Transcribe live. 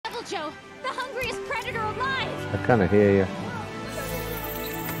careful, Joe. The hungriest predator alive. I kind of hear you.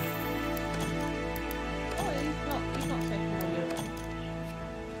 Oh, he's not taking all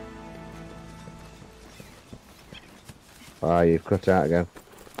your... Ah, you've cut out again.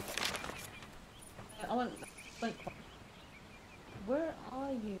 I went... Where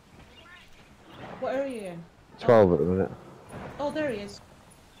are you? What area are you in? 12 at the minute. Oh, there he is.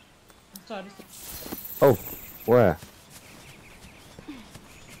 Sorry, Oh, where?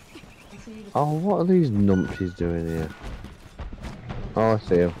 I see you. Oh, what are these numpties doing here? Oh, I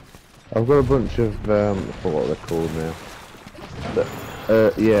see them. I've got a bunch of, I forgot what they're called now. But,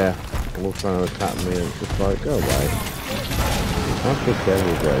 yeah, all trying to attack me and it's just like, go away. That's just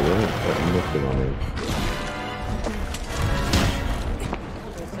everywhere, you haven't got nothing on him.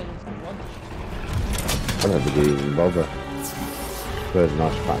 I don't think he even bother. There's a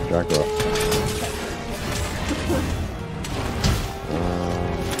nice fat jaguar.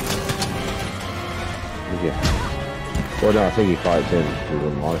 Yeah. Well, no, I think he fights him because he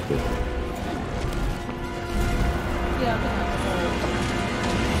doesn't like it. Yeah,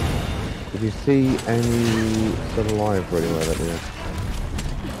 If you see any still alive or anywhere, let me know.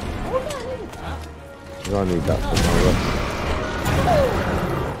 oh, yeah, I needed that. Because I need that for my rest.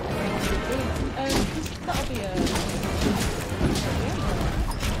 That'll be a...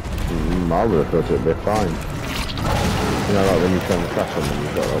 I would have thought it'd be fine. You know, like when you turn the crash on them,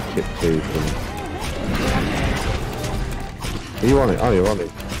 you've got like chip tooth and... Are you on it? Oh, you're on it.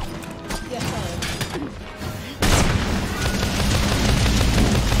 Yeah, sorry.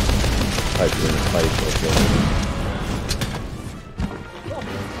 Take you in the face or something.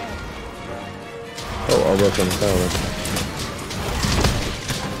 Oh, I'll work on the tail then.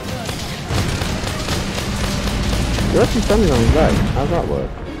 You're actually standing on his leg. How's that work?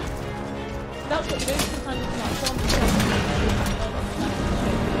 That's what you do sometimes with my phone.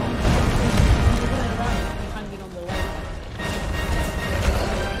 You're hanging on the leg.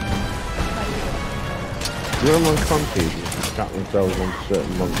 You know, among countries, you can strap themselves on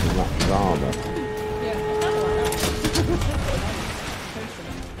certain months and that's his armour. Yeah, it's kind of like that.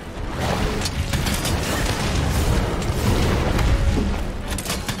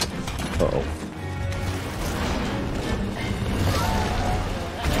 Uh-oh.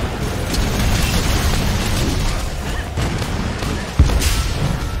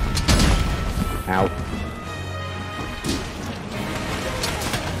 Ow.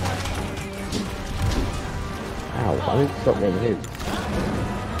 Ow, I need to stop getting hit.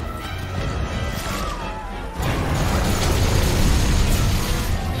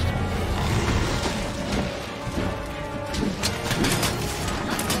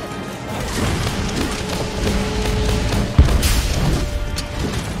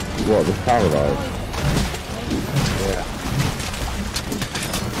 What, the paralyzed? Yeah.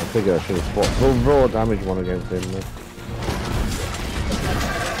 I figure I should have fought the raw damage one against him then.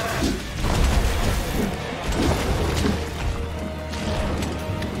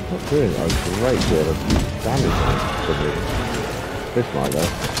 Not doing a great deal of damage to me. This might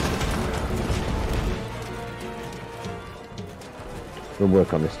though. We'll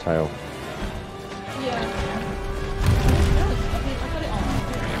work on this tail. Yeah.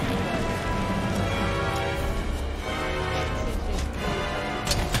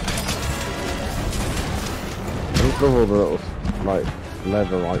 I love all the little, like,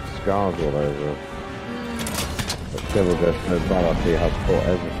 leather-like scars all over it. But still goes so bad after you have fought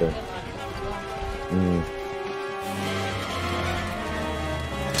everything.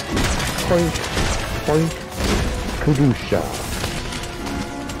 Poink, poink, Kadusha.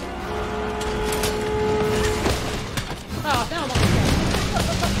 Oh, now I'm on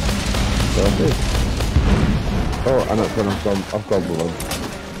So that's it. Oh, and that's when I've got blood.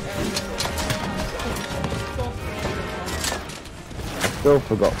 Still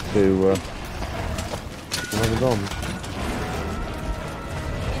forgot to have a bomb.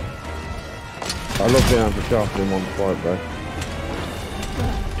 I love being able to sharpen him on fight though.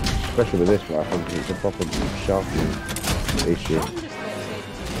 Especially with this weapon because it's a proper sharpening issue.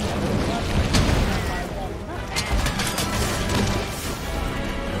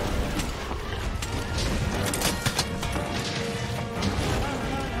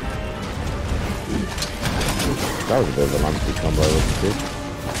 That was a bit of a lancy combo, wasn't it?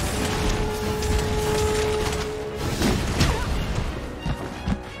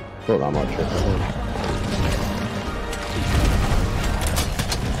 Thought that might trip it.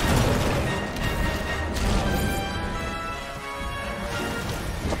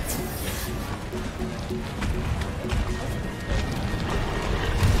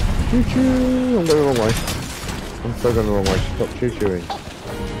 Choo choo! I'm going the wrong way. I'm still going the wrong way. Stop choo chooing.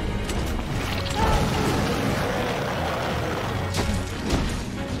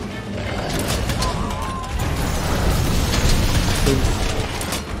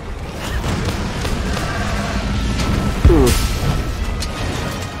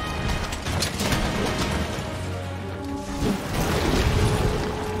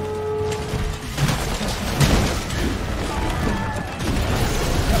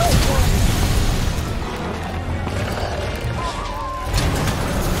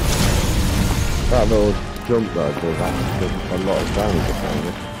 That little jump though does a lot of damage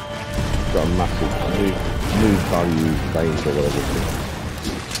apparently. It's got a massive new value base or whatever it is.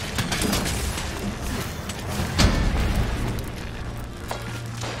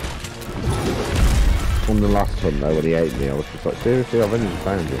 On the last one though, when he ate me, I was just like, seriously, I've only just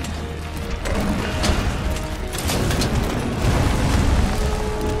found it.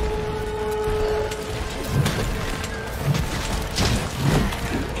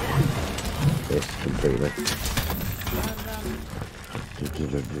 This completely.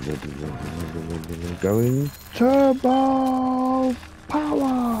 Going turbo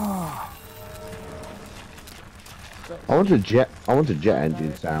power. I want a jet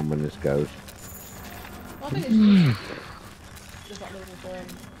engine sound when this goes. I think it's just that little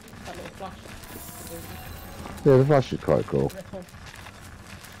flash. Yeah, the flash is quite cool. Ripple.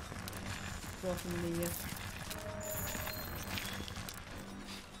 Working in the year.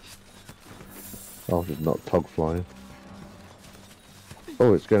 Oh, it's not tog flying.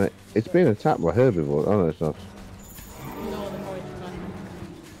 Oh, it's being attacked by herbivores. Oh no, it's not. No, the void man.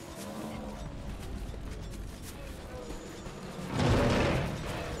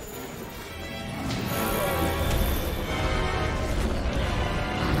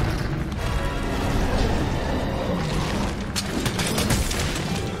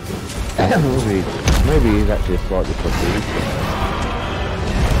 Maybe he's actually slightly confused.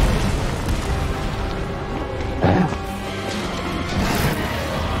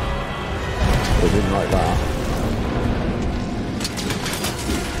 I didn't like that.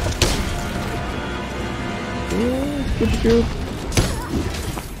 Yeah, good.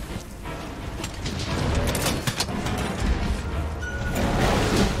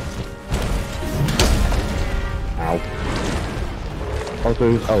 Ow.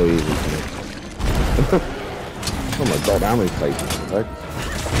 Oh, easy. Oh my god, how many places?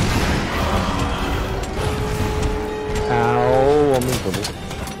 Ow, I'm in trouble.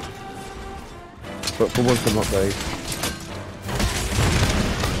 But for once I'm not dead.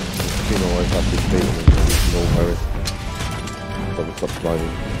 You know, I have to beat him and he's all very. Probably stop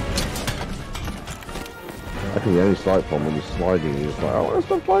sliding. I think the only slight problem when you're sliding, you're just like, oh, I want to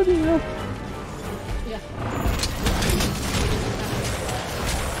stop sliding now. Yeah.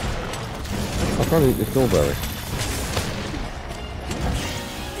 I can't eat this strawberry.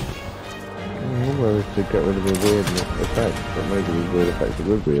 Strawberries to get rid of the weird effects, but maybe these weird effects are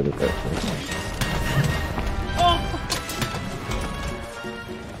good weird effects.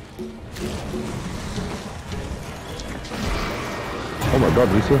 Oh my god,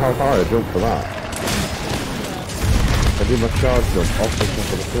 do you see how high I jumped for that? I did my charge jump off the top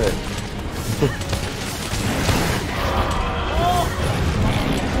of the cliff.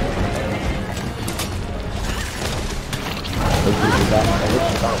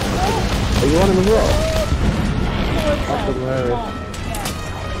 Are you on him as well? That's hilarious.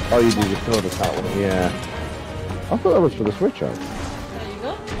 Oh, you did just notice that one, yeah. I thought that was for the switch on. There you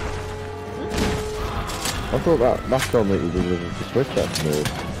go. I thought that last time that you did was the switch up move.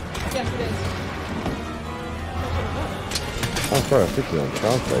 Yes, it is. Oh, sorry, I think you're on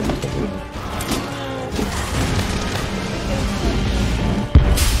charge stage or something.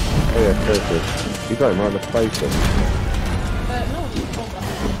 Oh yeah, perfect. You got him right in the face then. No, you told that.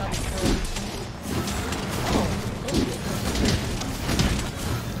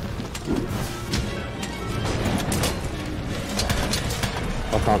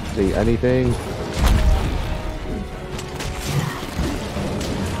 I can't see anything.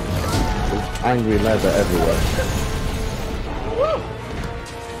 There's angry leather everywhere.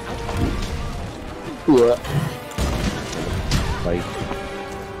 Face.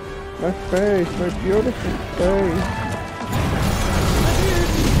 My face, my beautiful face.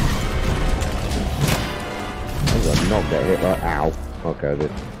 I'm gonna not get hit like ow. Okay, I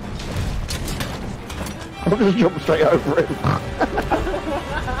did. I just jumped straight over him.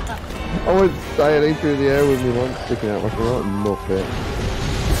 I went sailing through the air with me once, sticking out like a right muppet.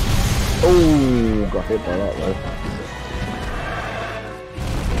 Oh, got hit by that though.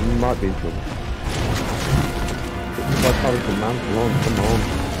 Might be in trouble. It's like having some mantle on, come on.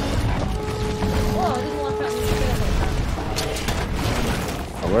 Well, I didn't like that new tail.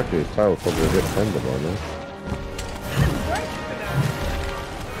 I reckon his tail's probably a bit tender by now.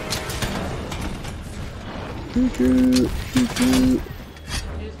 Choo choo, choo choo.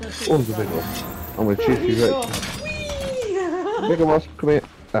 Oh, there's a big one. I'm gonna choo choo right. Bigger boss, come here.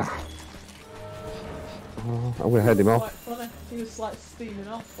 Ah. Oh, I'm gonna head him off. Funny. He was like steaming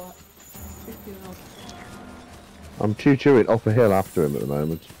off, like kicking off. I'm choo-chooing off a hill after him at the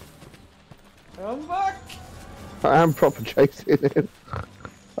moment. Come back! I am proper chasing him.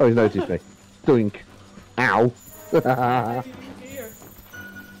 Oh, he's noticed me. Doink. Ow.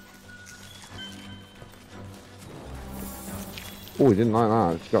 Oh, he didn't like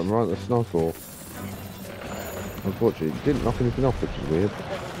that. Just got him right at the snowball. Unfortunately, it didn't knock anything off, which is weird.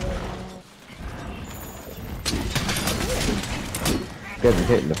 Getting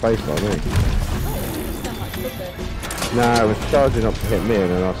hit in the face by me. No, it was charging up to hit me and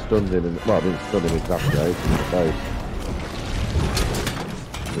then I stunned him. And, well, I didn't stun him exactly, I hit him in the face.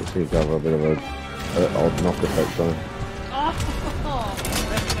 It seemed to have a bit of an odd knock effect on him.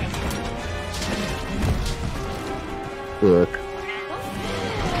 Work.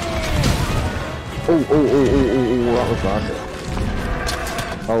 Oh, that was bad.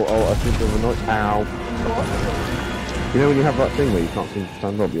 Oh, I seem to have a noise. Ow. You know when you have that thing where you can't seem to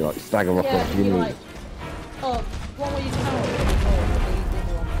stand up, you like stagger up onto your knees? Like, oh, one where you can't.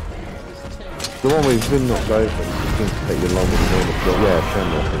 The one where you've been knocked over, it seems to take you longer than all the floor. Yeah,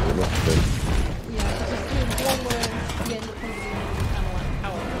 Shenmue, I think it must have been. Yeah, it's just doing one where you end up kind of like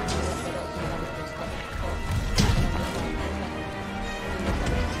power.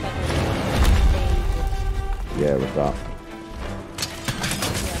 Yeah, with that.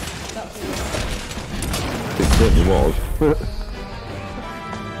 Yeah, that's it. It certainly was. So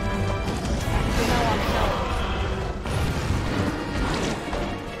now I'm shouting.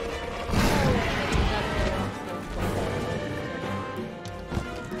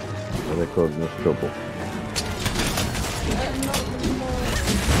 Are they causing us trouble?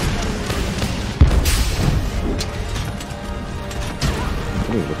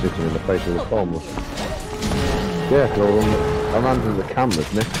 We're sitting in the face of the bomb. Yeah, so I landed the cameras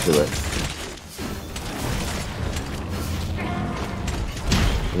next to it.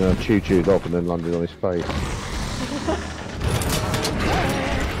 And then I chewed up and then landed on his face.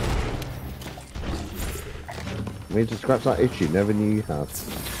 I mean to scratch that itch you never knew you had.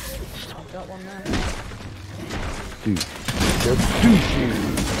 I've got one there.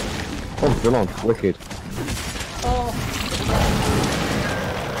 Oh, still on. Wicked. Oh.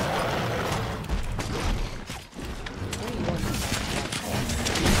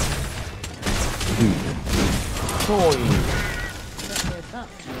 Toy.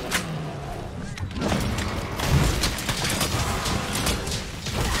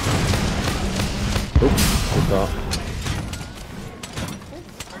 Oops, what's that?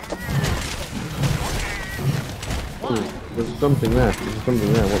 Ooh, there's something there. There's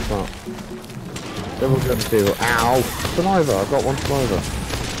something there. What's that? Everyone's got to see. Ow! Saliva! I got one saliva.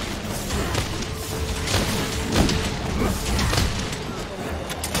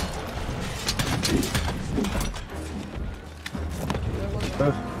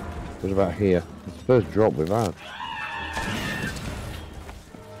 It was about here. It's the first drop we've had.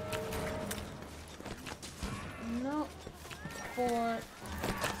 No. For.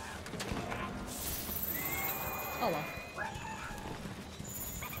 Oh well.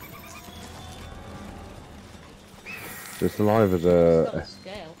 The saliva's It's got a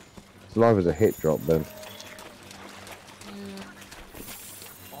scale. saliva's a hit drop then.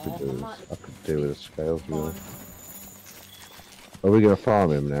 Oh, I could do with a scale to be honest. Are we gonna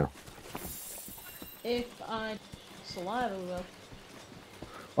farm him now? If I saliva will.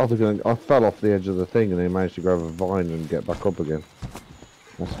 I fell off the edge of the thing and they managed to grab a vine and get back up again.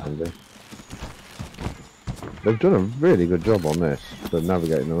 That's handy. They've done a really good job on this for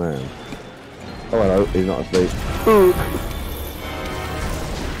navigating around. Oh hello, he's not asleep.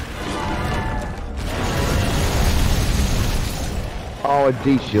 Oh, I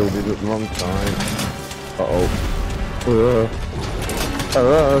de-shielded at the wrong time. Uh-oh.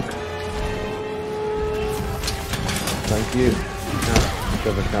 Thank you. Cat.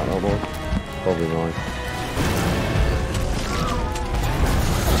 Whichever cat that was. Probably mine.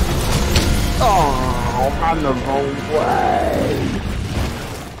 Oh, I'm the wrong way.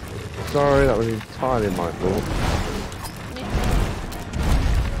 Sorry, that was entirely my fault.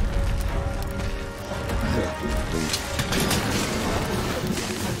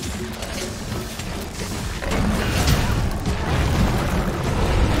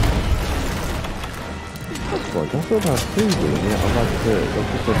 That's what I've seen doing, yeah, I've had to do it. I've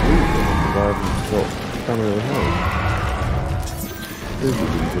just said leave it because I haven't got stamina at home. Susie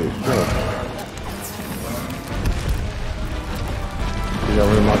didn't do its job. Is that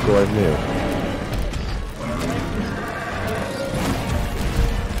a microwave meal?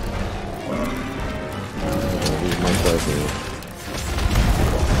 These microwave meals.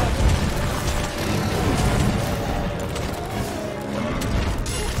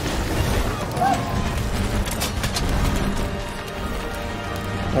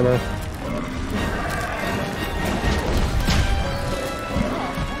 Hello.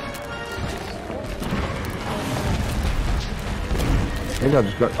 I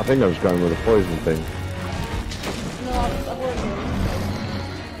think I was going with a poison thing. No, I've already.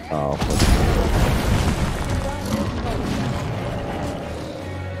 Oh.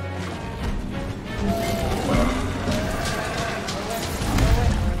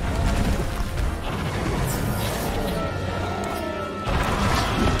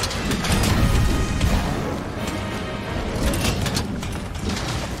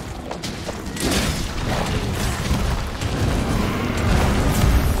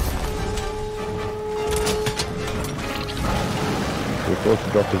 Forced to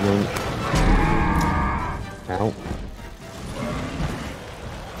drop his launch. Ow.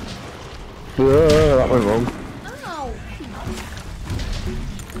 That went wrong. Ow!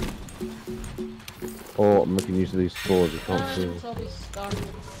 Oh, I'm making use of these spores, you can't see them. Toby's stunned.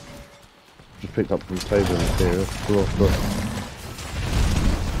 Just picked up some table material. Look.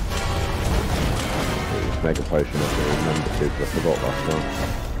 This mega potion I should remember to, because I forgot last time.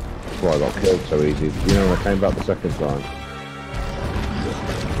 That's why I got killed so easy. You know when I came back the second time?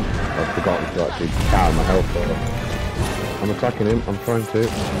 I've forgotten to actually counter my health there. I'm attacking him, I'm trying to.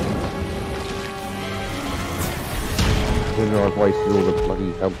 Even though I've wasted all the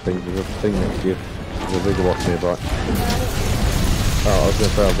bloody health things, there's a thing next to you. There's a bigger watch nearby. Oh, I was going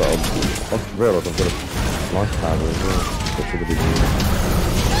to say I've got a... I realised I've got a life powder as well. That should have been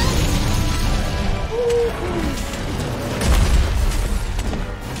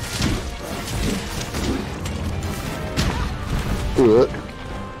used. Look.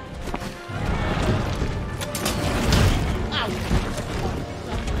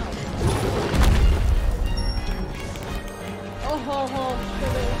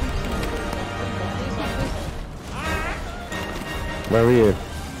 Where are you?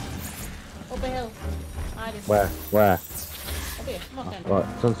 Up a hill. Hiding. Where? Up here. Come on, then. Right,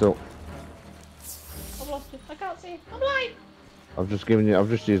 sunstill. I've lost you. I can't see. I'm blind. I've just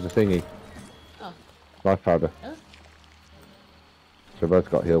used the thingy. Oh. Life powder. Huh? So both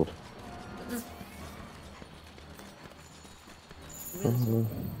got healed.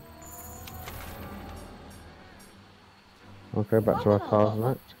 Okay, back to our cars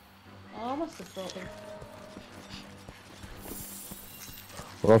next. Oh, I must have brought them.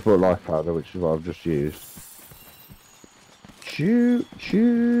 Well, I've brought life powder, which is what I've just used. Shoot!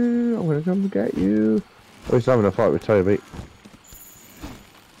 I'm gonna come and get you. Oh, he's having a fight with Toby.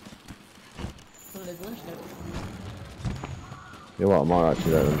 Well, there's lunch now. You know what, I might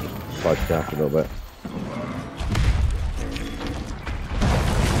actually let them just fight it out a little bit.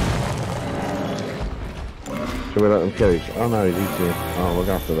 Should we let them kill each other? Oh no, he's eating it. Oh, we're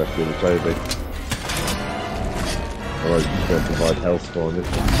gonna have to rescue the Toby. Otherwise, he's going to provide health for him.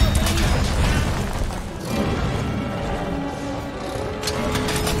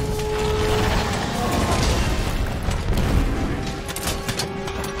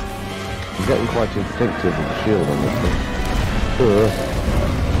 I'm getting quite instinctive with the shield on this thing.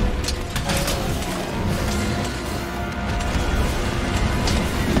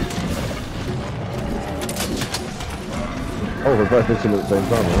 Oh, we're both hitting at the same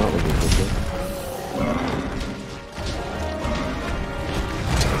time, aren't we?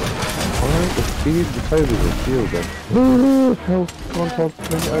 He used the Toby with shield then. Help! Come on, Todd,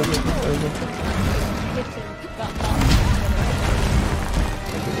 bring it over.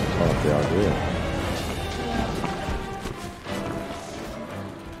 That's the idea.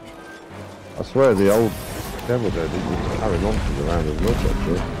 I swear the old devil did used to carry monsters around as much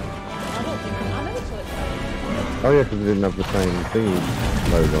actually. I never saw it. Oh yeah, because they didn't have the same thingy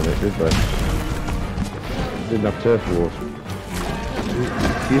load on it, did they? Didn't have turf wars.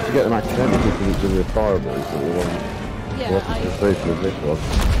 You used to get them accidentally because it's in the fireballs that were on the opposite face of this one.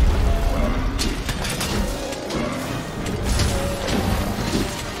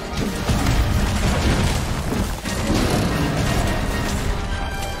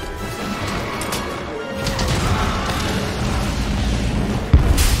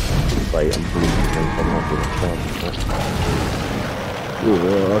 Wait, I'm doing something else with a chance. Ooh,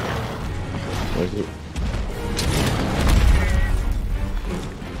 where's it?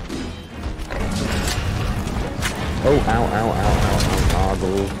 Oh, ow,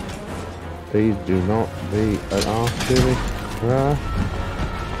 Argle. Please do not be an arse to me.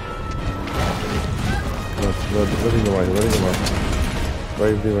 Running away.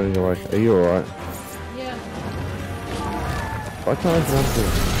 Bravely running away. Are you alright? Yeah. Why can't I run to it?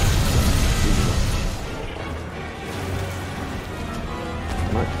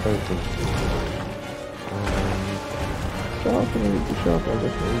 Max potion. Sharpen, I need to sharpen. I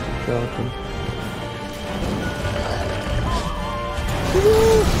definitely need to sharpen.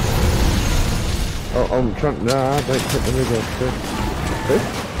 Oh, I'm trying. Nah, don't hit the middle.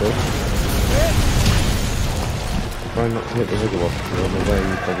 Fish. Try not to hit the wiggle off. You're on the way,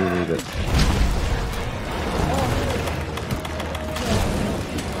 you probably need it.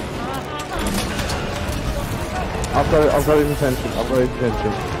 I've got his attention.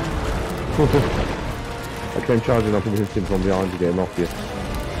 I came charging up and hit him from behind to get him off you.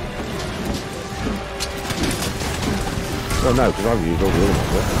 Well, no, because I've used all the other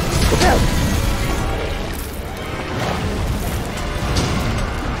ones. Look out!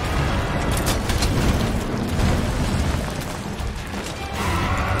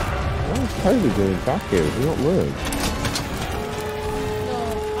 What's Toby doing back here? Has he not learned? No,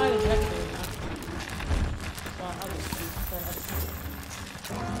 I was ready doing that. So I was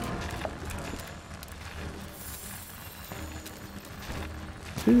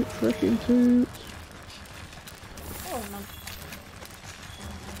Toot, freaking toot. Oh no.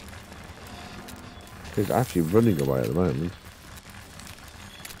 He's actually running away at the moment.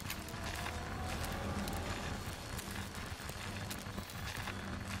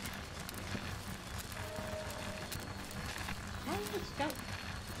 Let's go.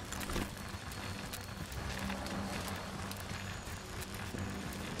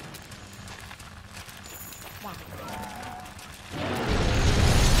 Wow.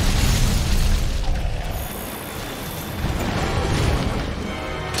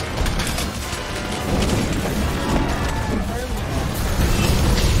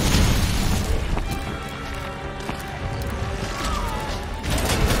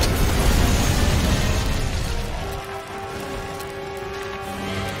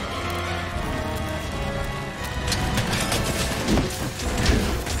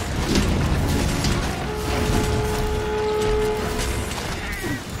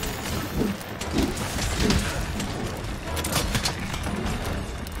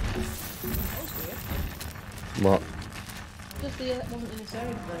 What? Just the wasn't in this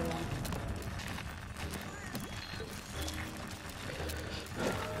area for very long.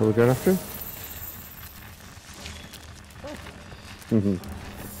 Are we going after him? Oh.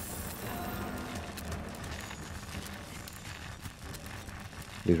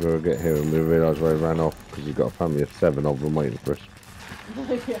 He's where we get here and we realise where he ran off because he's got a family of 7 of them waiting for us.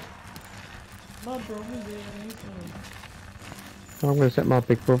 Yeah. My brother's here and he's coming. I'm going to set my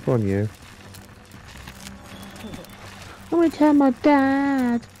big brother on you. I'm going to tell my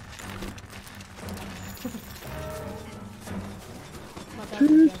dad. My dad's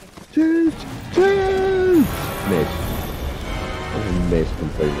Toot, together. toot, toot! Miss. That was a miss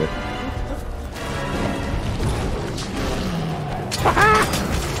completely.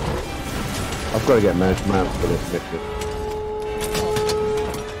 I've got to get mounts for this mission.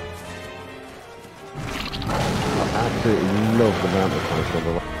 I absolutely love the mount of points on the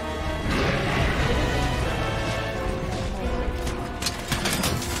way.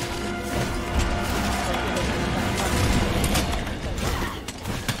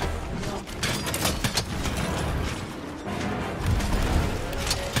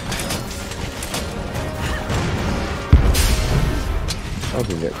 I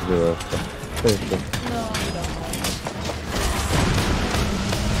didn't get to do a finish them. No, we don't know.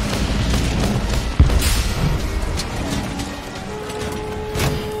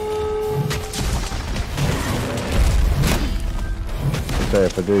 So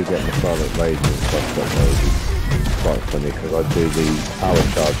if I do get my silent rage and stuff, it's quite funny because I do the power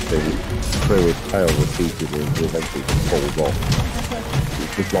charge thing through his tail repeatedly until eventually it falls off.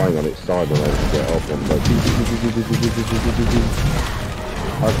 It's just lying on its side and I just get off and like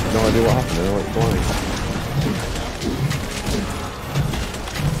I have no idea what happened, I know it's flying.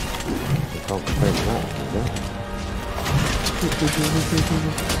 I can't complain with that, yeah?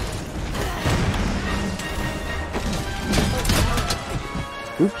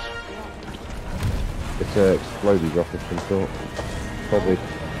 Oops. It's a exploded rocket of some sort. Probably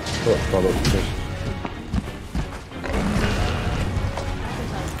product thing.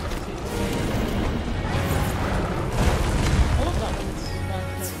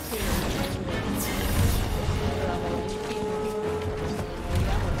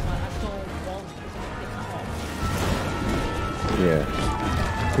 Yeah.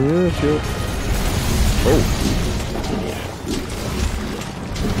 Yeah, sure. Oh.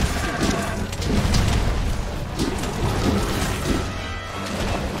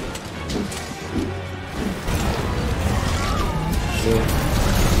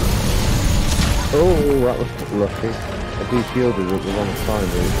 Oh, that was lucky. I de-shielded at the wrong time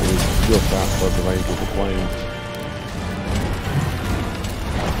and it was just outside the range of the plane.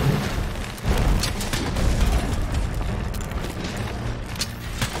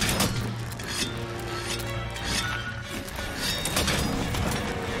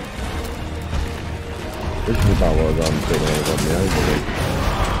 This is about what I was on to when I was on the overload.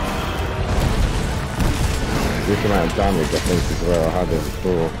 This amount of damage I think is where I had it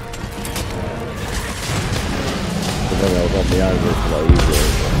before. But then I was on the overload, it's a lot easier.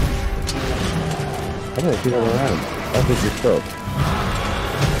 I don't know if you're around. I think you're stuck.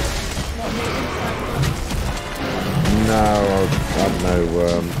 No, I've no,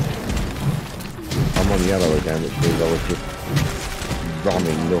 I'm on yellow again, which means I was just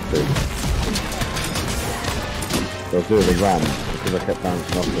running nothing. I was doing a ram because I kept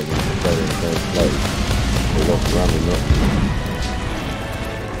bouncing off them and staying in the same place. It wasn't ramming nothing.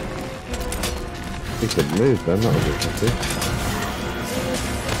 He could move then, that was interesting.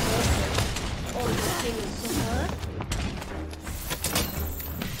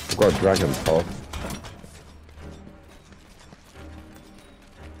 I've got a dragon pod.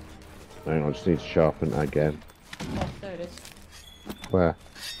 Hang on, I just need to sharpen that again. Oh, there it is. Where?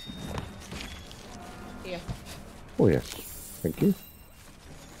 Here. Oh yes, thank you.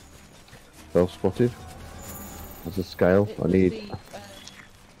 Well spotted. That's a scale. I need.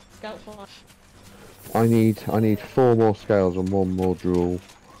 Scout fly. I need 4 more scales and 1 more drool.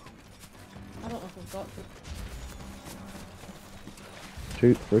 I don't know if I've got to.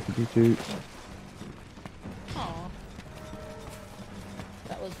 Toot, rickety toot. Aww.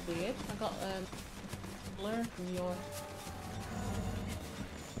 That was weird. I got blur from your.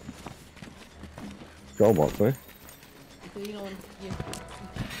 Got what, sorry? Because you know when you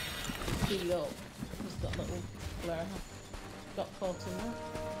speed up, just that little blur got caught in there.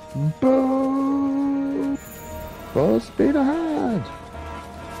 Boom! Full speed ahead!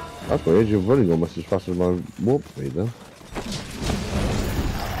 That's weird, you're running almost as fast as my warp speed then.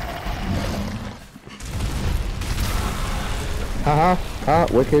 Haha! Ha!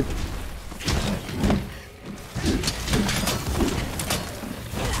 Wicked!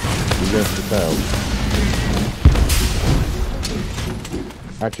 You just the tail.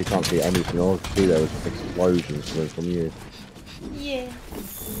 I actually can't see anything. All I can see there was explosions coming from you. Yeah.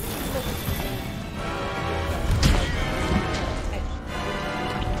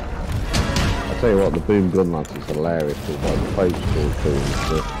 I'll tell you what, the boom gun lance is hilarious because like the face called booms,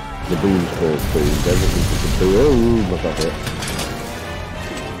 the boom's called booms, everything's just a boom. Oh, I got it.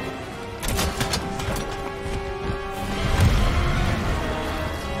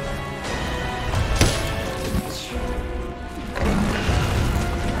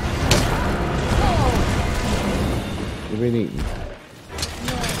 You've been eaten.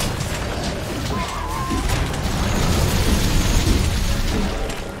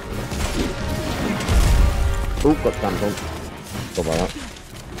 Oh, got stamped on. Go by that.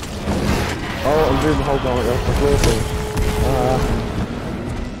 Oh, I'm doing the whole garlic off the floor thing.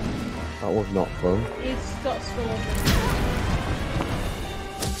 That was not fun. It's got storm.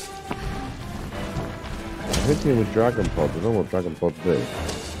 I'm hitting him with dragon pods. I don't know what dragon pods do.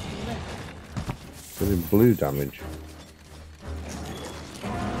 Doing blue damage.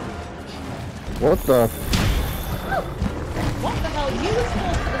 What the? What the hell? You were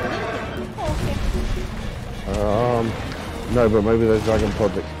supposed to be okay. No, but maybe those dragon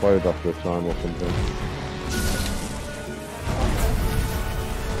pods explode after a time or something.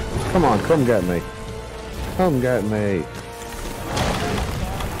 Come on, come get me. Come get me.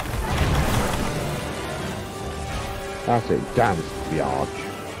 That's it, dance, biatch.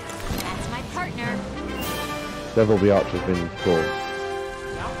 That's my partner. Devil biatch has been called.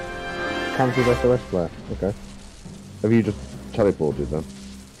 Cancelled SOS flare. Okay. Have you just teleported then?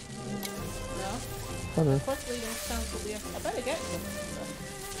 No. Oh no. Possibly you don't cancel the. I better get them.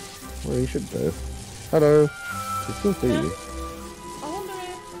 Well, you should do. Hello. I still see you. I wonder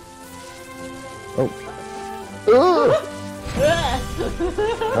Oh.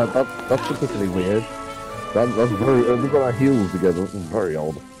 if. That's particularly weird. That's very. We've got our heels together. That's very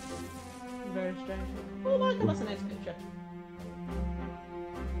odd. Very strange. Oh my god, that's a nice picture.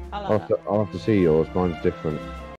 I like that. I'll have to see yours. Mine's different.